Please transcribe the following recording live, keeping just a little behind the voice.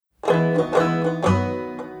A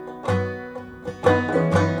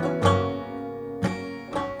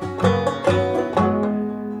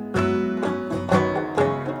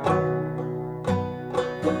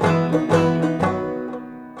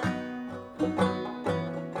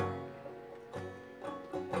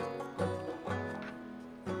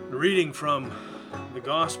reading from the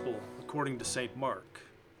Gospel according to St. Mark.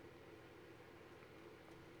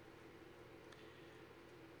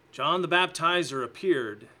 John the Baptizer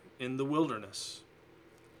appeared in the wilderness,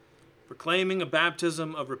 proclaiming a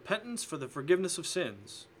baptism of repentance for the forgiveness of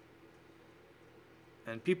sins.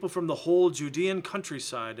 And people from the whole Judean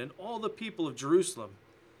countryside and all the people of Jerusalem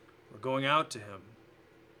were going out to him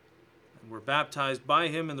and were baptized by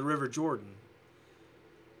him in the river Jordan,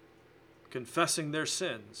 confessing their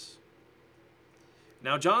sins.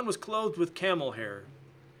 Now John was clothed with camel hair,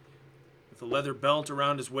 with a leather belt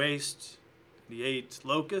around his waist, and he ate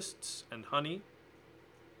locusts and honey.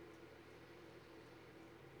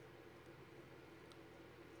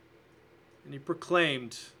 And he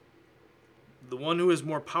proclaimed, "The one who is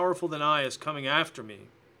more powerful than I is coming after me,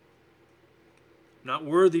 not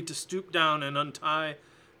worthy to stoop down and untie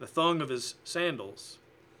the thong of his sandals.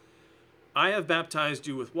 I have baptized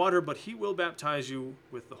you with water, but he will baptize you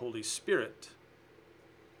with the Holy Spirit."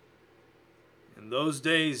 In those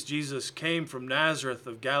days, Jesus came from Nazareth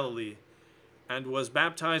of Galilee and was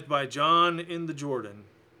baptized by John in the Jordan.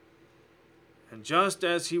 And just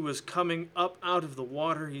as he was coming up out of the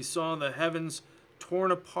water, he saw the heavens torn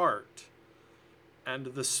apart and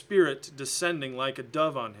the Spirit descending like a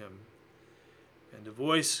dove on him. And a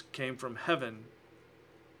voice came from heaven,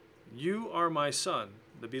 "You are my Son,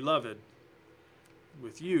 the beloved.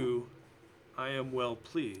 With you I am well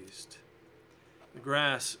pleased." The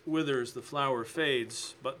grass withers, the flower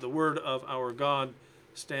fades, but the word of our God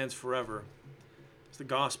stands forever. It's the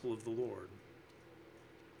gospel of the Lord.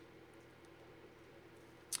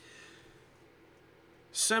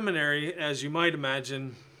 Seminary, as you might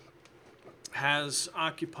imagine, has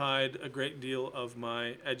occupied a great deal of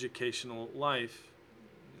my educational life.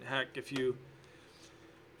 Heck, if you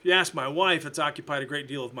ask my wife, it's occupied a great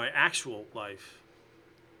deal of my actual life.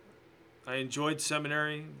 I enjoyed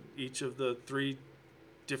seminary each of the 3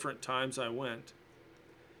 different times I went.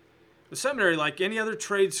 The seminary, like any other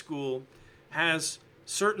trade school, has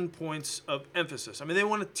certain points of emphasis. I mean, they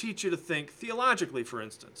want to teach you to think theologically, for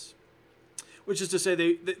instance, which is to say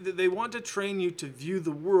they want to train you to view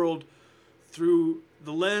the world through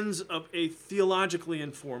the lens of a theologically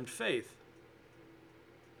informed faith.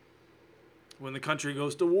 When the country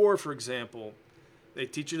goes to war, for example, they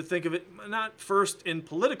teach you to think of it not first in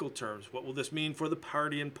political terms. What will this mean for the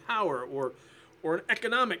party in power? Or in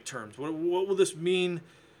economic terms. What will this mean?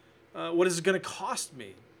 What is it going to cost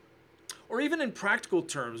me? Or even in practical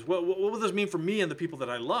terms. What will this mean for me and the people that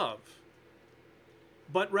I love?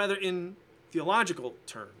 But rather in theological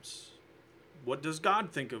terms. What does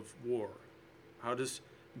God think of war? How does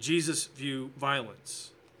Jesus view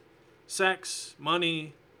violence? Sex,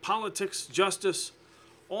 money, politics, justice,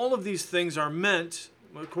 all of these things are meant,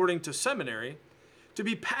 according to seminary, to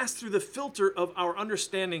be passed through the filter of our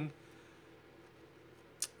understanding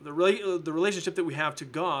the relationship that we have to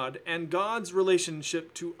God and God's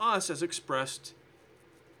relationship to us as expressed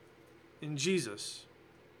in Jesus.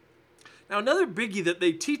 Now, another biggie that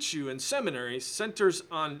they teach you in seminary centers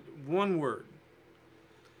on one word.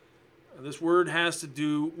 This word has to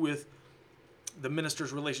do with the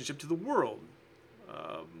minister's relationship to the world.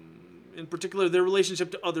 In particular, their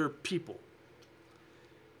relationship to other people.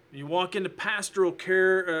 You walk into Pastoral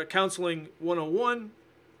Care Counseling 101,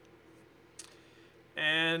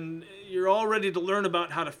 and you're all ready to learn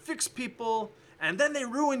about how to fix people, and then they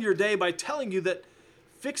ruin your day by telling you that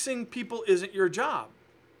fixing people isn't your job.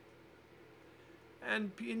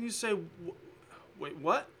 And you say, wait,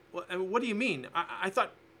 what? What do you mean? I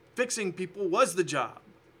thought fixing people was the job.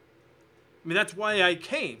 I mean, that's why I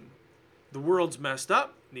came. The world's messed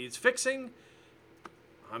up, needs fixing.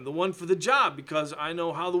 I'm the one for the job because I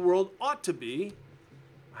know how the world ought to be.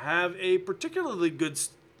 I have a particularly good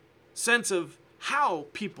sense of how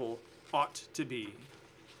people ought to be.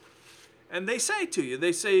 And they say to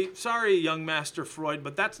you, "Sorry, young Master Freud,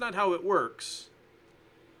 but that's not how it works.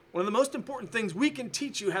 One of the most important things we can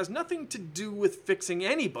teach you has nothing to do with fixing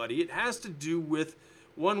anybody. It has to do with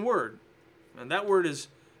one word, and that word is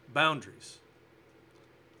boundaries."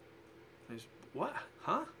 What?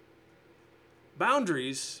 Huh?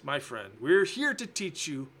 Boundaries, my friend. We're here to teach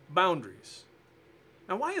you boundaries.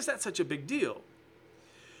 Now, why is that such a big deal?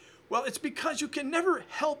 Well, it's because you can never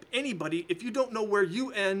help anybody if you don't know where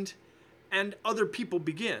you end and other people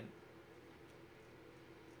begin.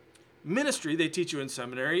 ministry they teach you in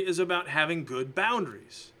seminary is about having good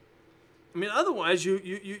boundaries. I mean, otherwise you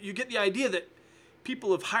get the idea that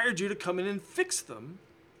people have hired you to come in and fix them,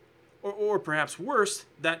 or perhaps worse,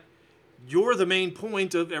 that you're the main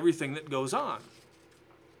point of everything that goes on.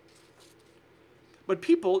 But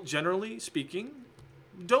people, generally speaking,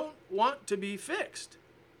 don't want to be fixed.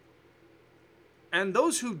 And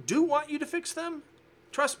those who do want you to fix them,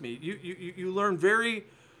 trust me, you learn very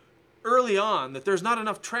early on that there's not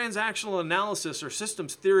enough transactional analysis or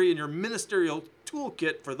systems theory in your ministerial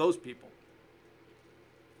toolkit for those people.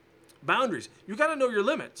 Boundaries. You got to know your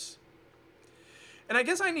limits. And I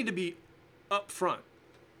guess I need to be upfront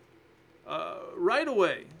right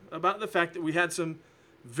away about the fact that we had some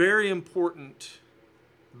very important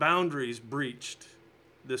boundaries breached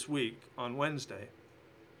this week on Wednesday.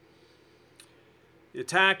 The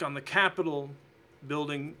attack on the Capitol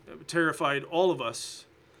building terrified all of us,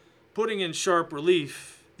 putting in sharp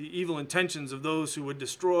relief the evil intentions of those who would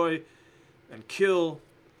destroy and kill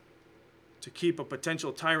to keep a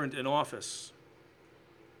potential tyrant in office.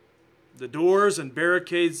 The doors and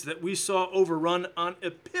barricades that we saw overrun on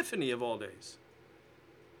Epiphany of all days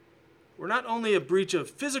were not only a breach of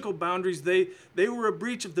physical boundaries, they were a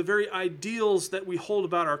breach of the very ideals that we hold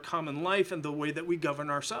about our common life and the way that we govern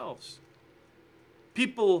ourselves.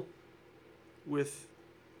 People with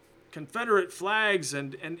Confederate flags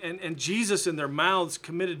and Jesus in their mouths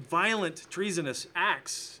committed violent, treasonous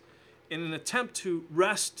acts in an attempt to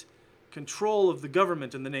wrest control of the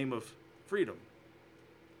government in the name of freedom.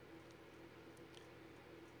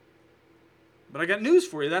 But I got news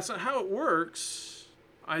for you. That's not how it works.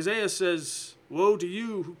 Isaiah says, "Woe to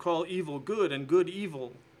you who call evil good and good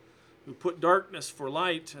evil, who put darkness for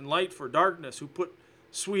light and light for darkness, who put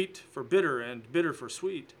sweet for bitter and bitter for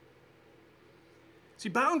sweet." See,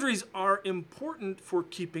 boundaries are important for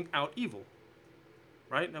keeping out evil,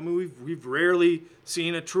 right? I mean, we've rarely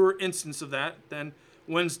seen a truer instance of that than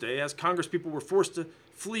Wednesday, as Congresspeople were forced to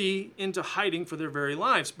flee into hiding for their very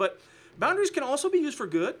lives. But boundaries can also be used for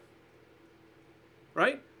good,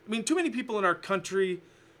 right? I mean, too many people in our country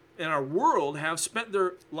and our world have spent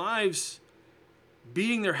their lives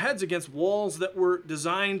beating their heads against walls that were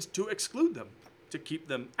designed to exclude them, to keep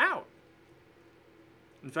them out.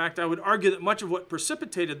 In fact, I would argue that much of what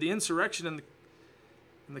precipitated the insurrection in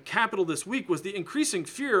the Capitol this week was the increasing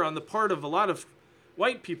fear on the part of a lot of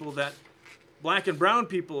white people that black and brown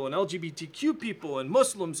people and LGBTQ people and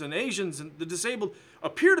Muslims and Asians and the disabled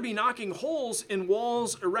appear to be knocking holes in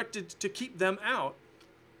walls erected to keep them out,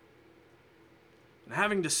 and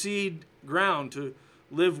having to cede ground to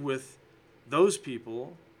live with those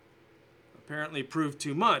people apparently proved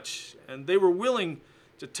too much, and they were willing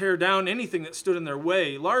to tear down anything that stood in their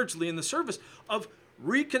way, largely in the service of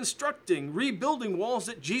reconstructing, rebuilding walls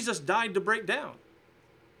that Jesus died to break down.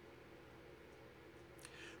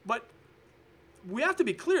 But we have to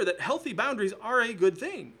be clear that healthy boundaries are a good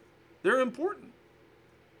thing. They're important.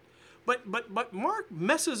 But Mark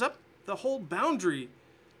messes up the whole boundary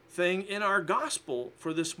thing in our gospel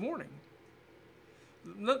for this morning.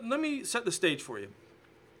 Let me set the stage for you.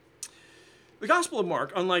 The Gospel of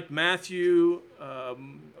Mark, unlike Matthew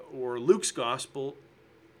or Luke's Gospel,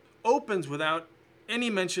 opens without any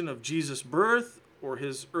mention of Jesus' birth or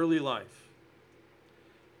his early life.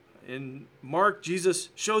 In Mark, Jesus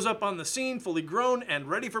shows up on the scene fully grown and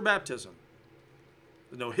ready for baptism.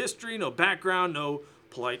 No history, no background, no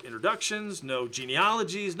polite introductions, no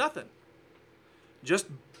genealogies, nothing. Just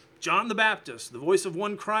John the Baptist, the voice of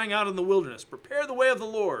one crying out in the wilderness, "Prepare the way of the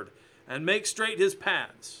Lord and make straight his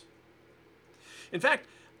paths." In fact,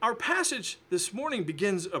 our passage this morning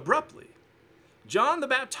begins abruptly. John the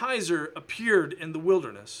Baptizer appeared in the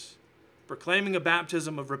wilderness, proclaiming a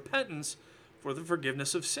baptism of repentance for the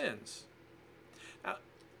forgiveness of sins. Now,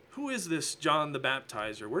 who is this John the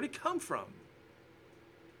Baptizer? Where did he come from?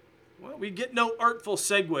 Well, we get no artful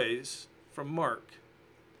segues from Mark.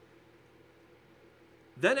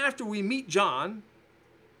 Then after we meet John,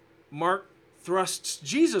 Mark thrusts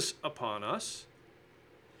Jesus upon us.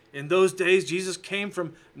 In those days, Jesus came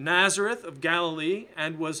from Nazareth of Galilee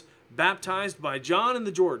and was baptized by John in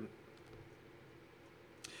the Jordan.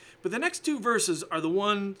 But the next two verses are the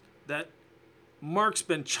one that Mark's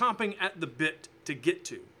been chomping at the bit to get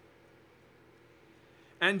to.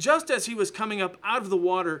 And just as he was coming up out of the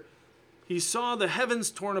water, he saw the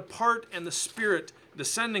heavens torn apart and the Spirit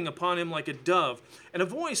descending upon him like a dove. And a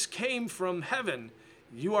voice came from heaven,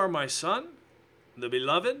 "You are my Son, the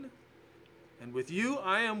beloved, and with you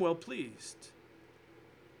I am well pleased."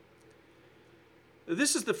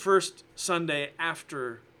 This is the first Sunday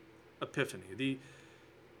after Epiphany, the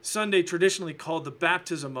Sunday traditionally called the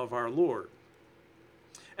baptism of our Lord.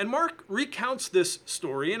 And Mark recounts this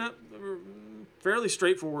story in a fairly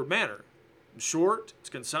straightforward manner. It's short, it's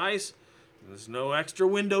concise, there's no extra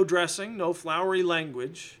window dressing, no flowery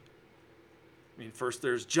language. I mean, first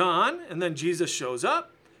there's John, and then Jesus shows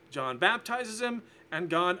up, John baptizes him, and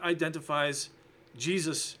God identifies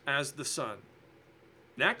Jesus as the Son.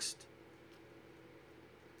 Next.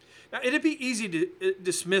 Now, it'd be easy to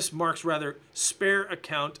dismiss Mark's rather spare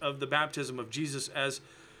account of the baptism of Jesus as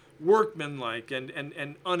workmanlike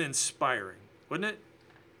and uninspiring, wouldn't it?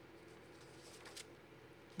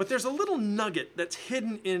 But there's a little nugget that's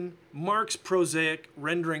hidden in Mark's prosaic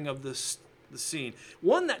rendering of the scene,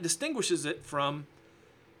 one that distinguishes it from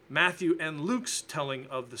Matthew and Luke's telling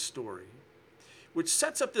of the story, which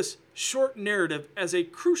sets up this short narrative as a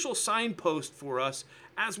crucial signpost for us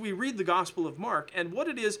as we read the Gospel of Mark and what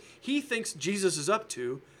it is he thinks Jesus is up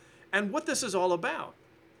to and what this is all about.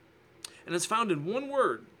 And it's found in one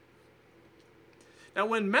word. Now,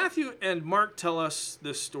 when Matthew and Mark tell us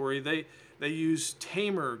this story, they use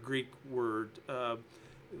tamer Greek word.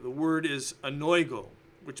 The word is anoigo,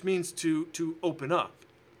 which means to open up.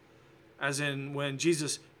 As in, when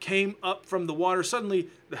Jesus came up from the water, suddenly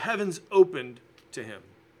the heavens opened to him.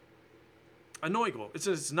 Anoigo.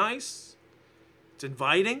 It's nice. It's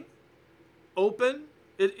inviting. Open.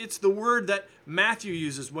 It's the word that Matthew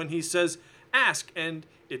uses when he says, ask and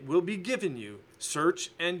it will be given you. Search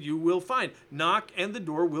and you will find. Knock and the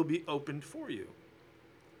door will be opened for you.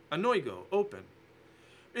 Anoigo. Open.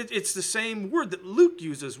 It's the same word that Luke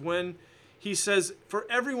uses when he says, for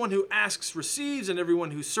everyone who asks receives, and everyone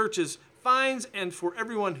who searches finds, and for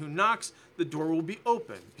everyone who knocks, the door will be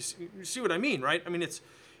open. You see what I mean, right? I mean,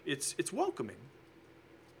 it's welcoming.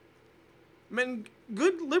 I mean,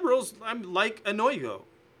 good liberals like anoigo.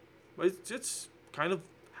 It's kind of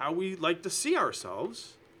how we like to see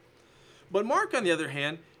ourselves. But Mark, on the other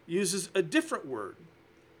hand, uses a different word.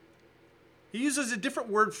 He uses a different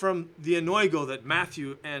word from the anoigo that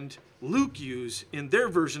Matthew and Luke use in their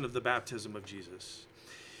version of the baptism of Jesus.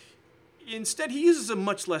 Instead, he uses a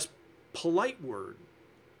much less polite word.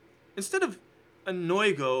 Instead of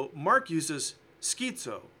anoigo, Mark uses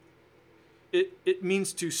schizo. It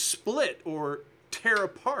means to split or tear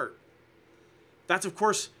apart. That's, of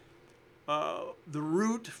course, the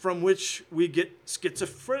root from which we get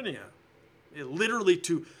schizophrenia. Literally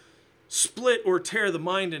to split or tear the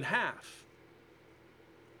mind in half.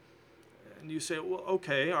 And you say, well,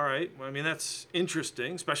 okay, all right. I mean, that's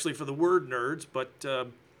interesting, especially for the word nerds, but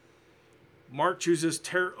Mark chooses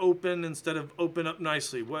tear open instead of open up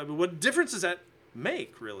nicely. What difference does that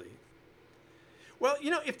make, really? Well,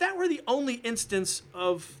 if that were the only instance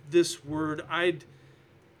of this word, I'd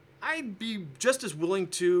be just as willing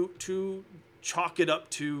to chalk it up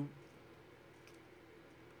to,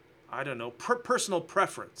 I don't know, personal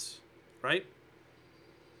preference, right?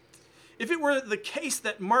 If it were the case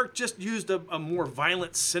that Mark just used a more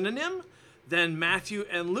violent synonym than Matthew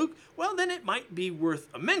and Luke, well, then it might be worth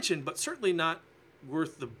a mention, but certainly not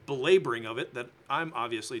worth the belaboring of it that I'm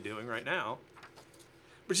obviously doing right now.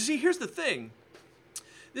 But you see, here's the thing.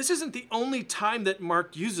 This isn't the only time that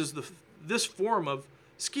Mark uses this form of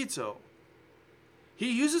schizo.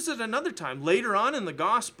 He uses it another time, later on in the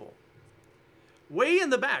gospel. Way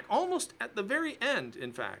in the back, almost at the very end,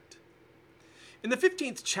 in fact. In the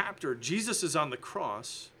 15th chapter, Jesus is on the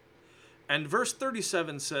cross, and verse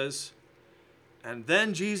 37 says, and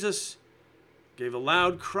then Jesus gave a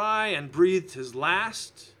loud cry and breathed his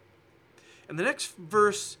last. And the next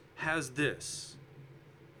verse has this.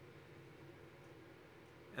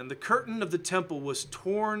 And the curtain of the temple was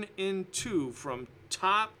torn in two from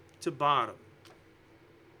top to bottom.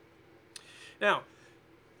 Now,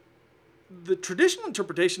 the traditional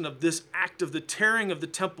interpretation of this act of the tearing of the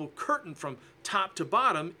temple curtain from top to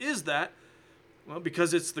bottom is that, well,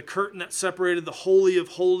 because it's the curtain that separated the Holy of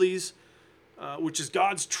Holies, which is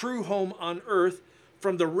God's true home on earth,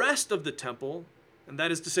 from the rest of the temple, and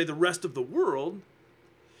that is to say the rest of the world,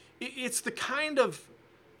 it's a kind of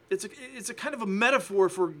a metaphor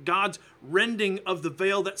for God's rending of the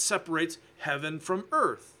veil that separates heaven from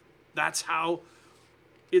earth. That's how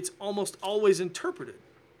it's almost always interpreted.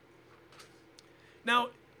 Now,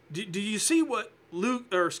 do you see what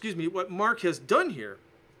what Mark has done here?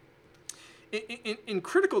 In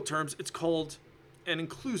critical terms, it's called an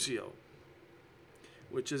inclusio,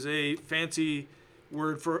 which is a fancy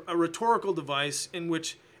word for a rhetorical device in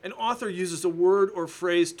which an author uses a word or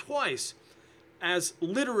phrase twice as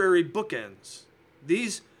literary bookends.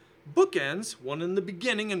 These bookends, one in the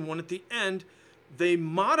beginning and one at the end, they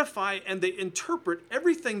modify and they interpret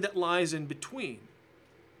everything that lies in between.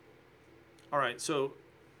 All right, so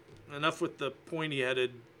enough with the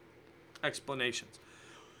pointy-headed explanations.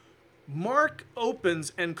 Mark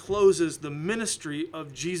opens and closes the ministry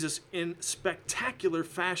of Jesus in spectacular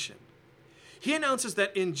fashion. He announces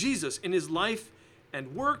that in Jesus, in his life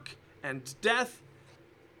and work and death,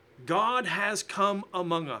 God has come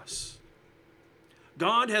among us.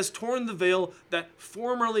 God has torn the veil that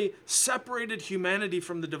formerly separated humanity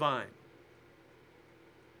from the divine.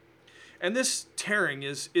 And this tearing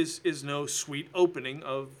is no sweet opening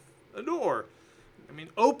of a door. I mean,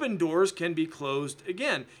 open doors can be closed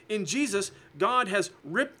again. In Jesus, God has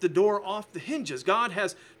ripped the door off the hinges. God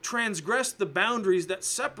has transgressed the boundaries that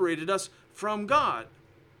separated us from God.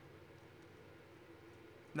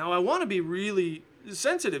 Now, I want to be really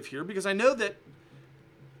sensitive here because I know that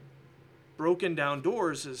broken down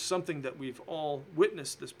doors is something that we've all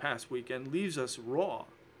witnessed this past week and leaves us raw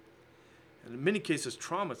and in many cases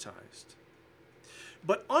traumatized.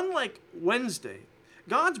 But unlike Wednesday,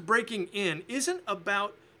 God's breaking in isn't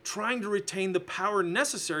about trying to retain the power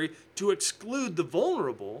necessary to exclude the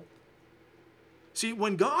vulnerable. See,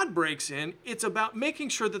 when God breaks in, it's about making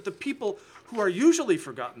sure that the people who are usually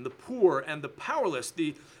forgotten, the poor and the powerless,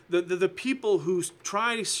 the people who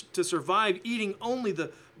try to survive eating only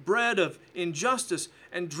the bread of injustice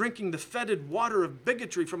and drinking the fetid water of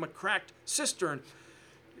bigotry from a cracked cistern,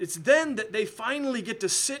 it's then that they finally get to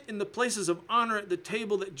sit in the places of honor at the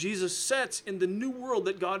table that Jesus sets in the new world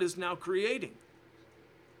that God is now creating.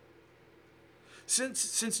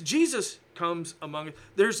 Since Jesus comes among us,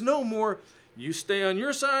 there's no more, you stay on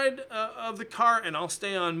your side of the car and I'll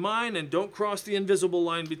stay on mine and don't cross the invisible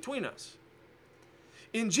line between us.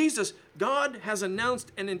 In Jesus, God has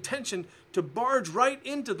announced an intention to barge right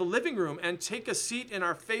into the living room and take a seat in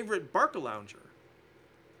our favorite Barcalounger.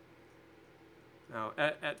 Now,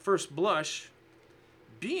 at first blush,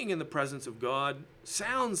 being in the presence of God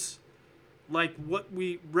sounds like what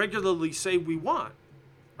we regularly say we want,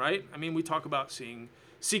 right? I mean, we talk about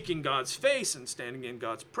seeking God's face and standing in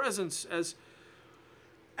God's presence as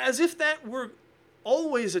if that were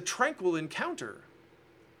always a tranquil encounter.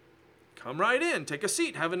 Come right in, take a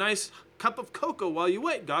seat, have a nice cup of cocoa while you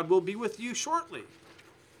wait. God will be with you shortly.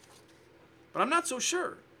 But I'm not so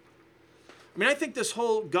sure. I mean, I think this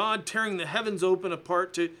whole God tearing the heavens open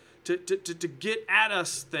apart to get at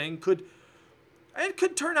us thing could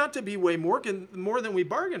turn out to be way more than we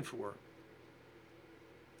bargained for.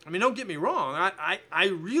 I mean, don't get me wrong. I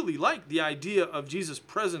really like the idea of Jesus'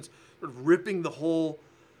 presence sort of ripping the hole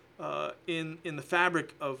in the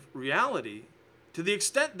fabric of reality to the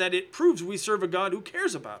extent that it proves we serve a God who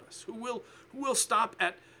cares about us, who will stop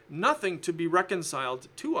at nothing to be reconciled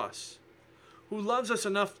to us, who loves us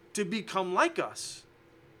enough to become like us.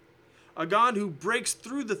 A God who breaks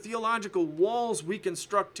through the theological walls we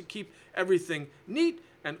construct to keep everything neat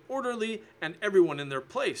and orderly and everyone in their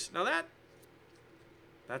place. Now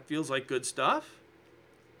that feels like good stuff.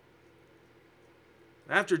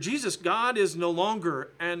 After Jesus, God is no longer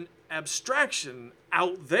an abstraction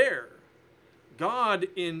out there. God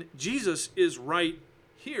in Jesus is right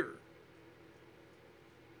here.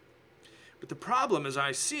 But the problem, as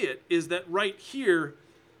I see it, is that right here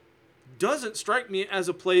doesn't strike me as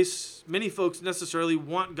a place many folks necessarily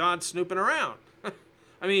want God snooping around.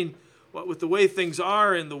 I mean, what with the way things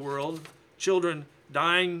are in the world, children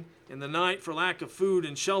dying in the night for lack of food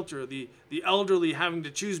and shelter, the elderly having to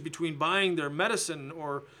choose between buying their medicine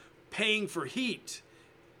or paying for heat,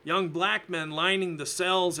 young black men lining the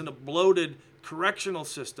cells in a bloated correctional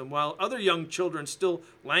system, while other young children still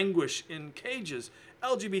languish in cages,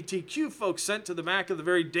 LGBTQ folks sent to the back of the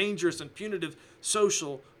very dangerous and punitive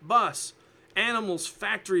social bus, animals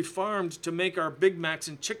factory farmed to make our Big Macs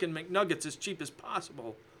and Chicken McNuggets as cheap as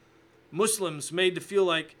possible, Muslims made to feel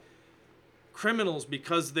like criminals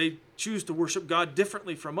because they choose to worship God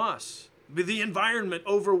differently from us, the environment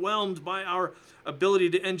overwhelmed by our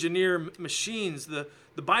ability to engineer machines, the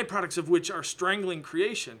byproducts of which are strangling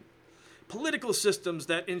creation, political systems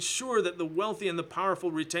that ensure that the wealthy and the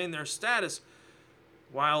powerful retain their status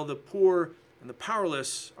while the poor and the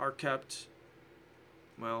powerless are kept,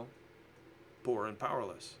 well, poor and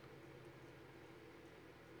powerless.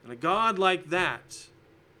 And a God like that,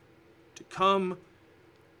 to come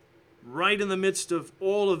right in the midst of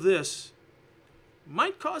all of this,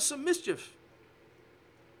 might cause some mischief.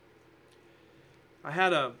 I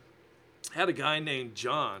had a guy named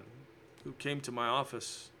John who came to my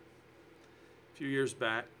office a few years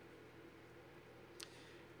back.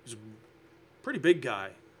 He was a pretty big guy.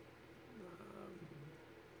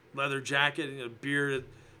 Leather jacket and a bearded,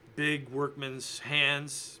 big workman's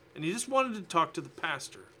hands. And he just wanted to talk to the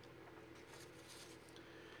pastor.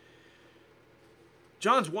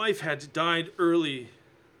 John's wife had died earlier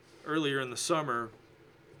in the summer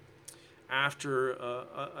after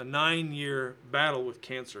a 9-year battle with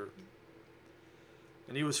cancer.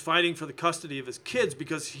 And he was fighting for the custody of his kids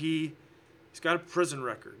because he's got a prison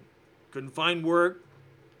record. Couldn't find work,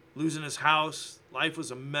 losing his house. Life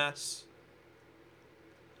was a mess.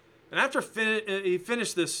 And after he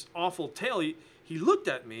finished this awful tale, he looked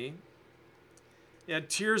at me. He had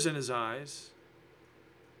tears in his eyes.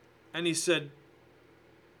 And he said,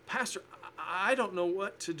 "Pastor, I don't know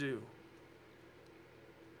what to do.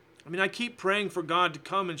 I mean, I keep praying for God to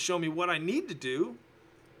come and show me what I need to do,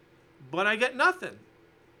 but I get nothing.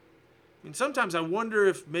 I mean, sometimes I wonder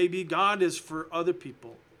if maybe God is for other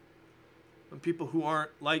people, and people who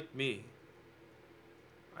aren't like me.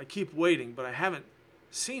 I keep waiting, but I haven't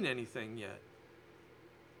seen anything yet."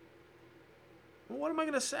 Well, what am I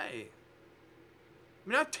going to say? I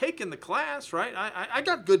mean, I've taken the class, right? I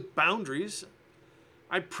got good boundaries.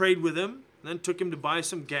 I prayed with him, then took him to buy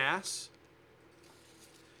some gas.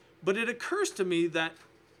 But it occurs to me that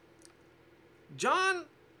John,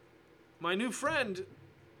 my new friend,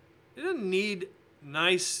 he didn't need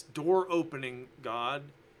nice door-opening God.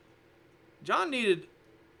 John needed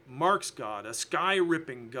Mark's God, a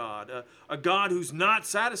sky-ripping God, a God who's not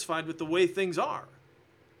satisfied with the way things are.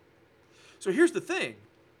 So here's the thing.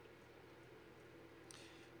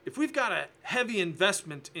 If we've got a heavy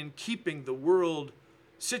investment in keeping the world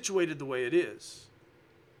situated the way it is,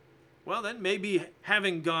 well, then maybe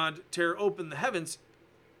having God tear open the heavens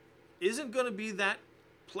isn't going to be that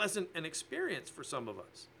pleasant an experience for some of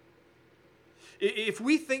us. If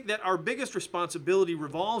we think that our biggest responsibility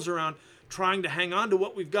revolves around trying to hang on to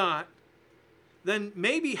what we've got, then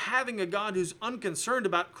maybe having a God who's unconcerned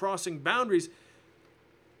about crossing boundaries is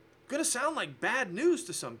going to sound like bad news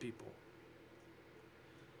to some people.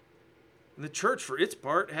 And the church, for its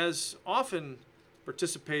part, has often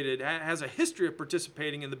participated, has a history of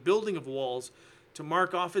participating in the building of walls to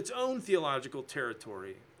mark off its own theological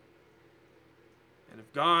territory. And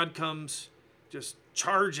if God comes just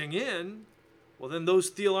charging in, well, then those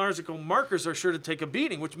theological markers are sure to take a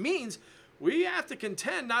beating, which means we have to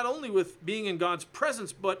contend not only with being in God's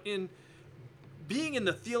presence, but in being in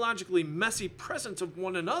the theologically messy presence of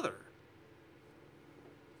one another.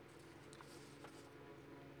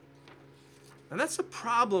 And that's the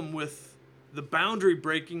problem with the boundary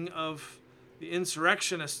breaking of the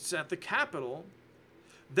insurrectionists at the Capitol.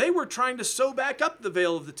 They were trying to sew back up the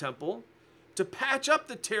veil of the temple to patch up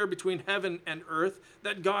the tear between heaven and earth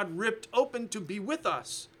that God ripped open to be with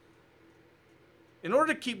us. In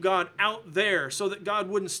order to keep God out there so that God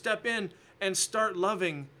wouldn't step in and start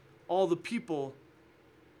loving all the people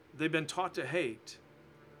they've been taught to hate.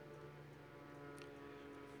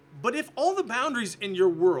 But if all the boundaries in your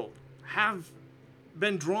world have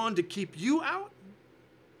been drawn to keep you out,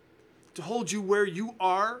 to hold you where you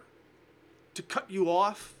are, to cut you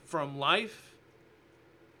off from life,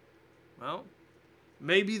 well,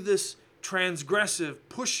 maybe this transgressive,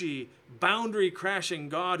 pushy, boundary-crashing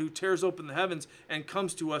God who tears open the heavens and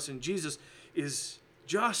comes to us in Jesus is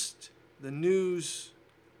just the news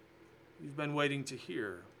you've been waiting to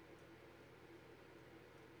hear.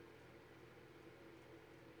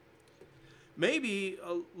 Maybe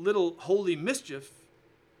a little holy mischief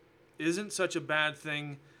isn't such a bad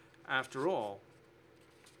thing after all.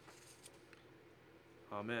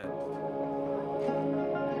 Amen.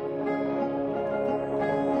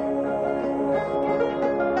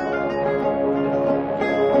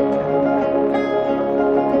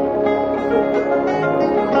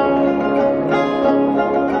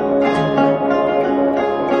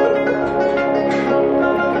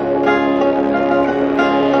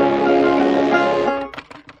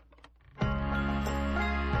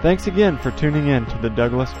 Thanks again for tuning in to the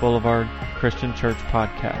Douglas Boulevard Christian Church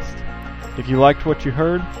podcast. If you liked what you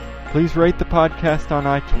heard, please rate the podcast on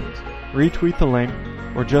iTunes, retweet the link,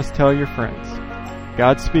 or just tell your friends.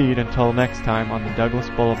 Godspeed until next time on the Douglas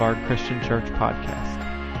Boulevard Christian Church podcast.